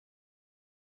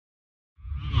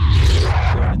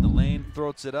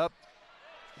throats it up.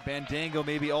 Bandango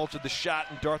maybe altered the shot,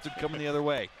 and darted coming the other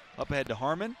way. Up ahead to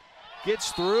Harmon.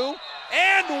 Gets through,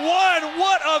 and one!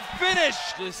 What a finish!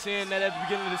 Just seeing that at the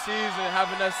beginning of the season,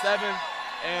 having us 7th,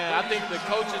 and I think the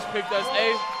coaches picked us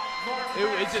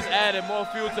 8th. It just added more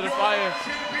fuel to the fire.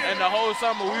 And the whole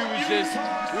summer we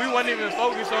weren't even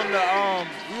focused on the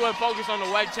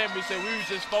WAC championship. We was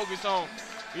just focused on,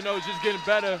 just getting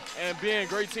better and being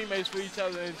great teammates for each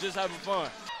other and just having fun.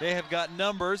 They have got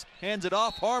numbers. Hands it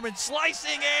off. Harmon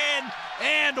slicing in,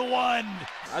 and one.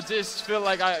 I just feel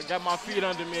like I got my feet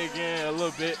under me again a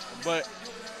little bit, but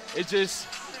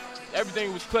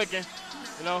everything was clicking,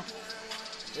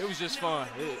 It was just fun.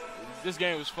 This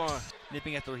game was fun.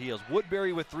 Nipping at their heels.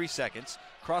 Woodbury with 3 seconds.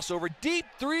 Crossover, deep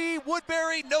three.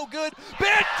 Woodbury, no good.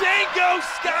 Bandango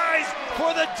skies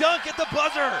for the dunk at the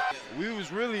buzzer. We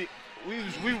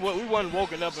wasn't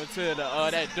woken up until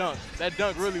that dunk. That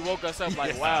dunk really woke us up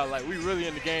like, wow, like we really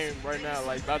in the game right now,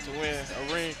 like about to win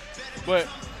a ring. But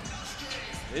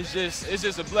it's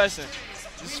just a blessing.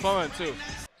 It's fun too.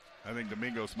 I think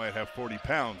Domingos might have 40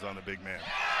 pounds on the big man.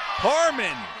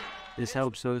 Harmon. This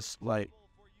helps us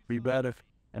be better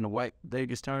in the white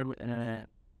Vegas tournament, and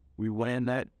we win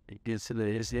that. It gets to the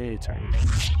NCAA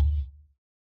tournament.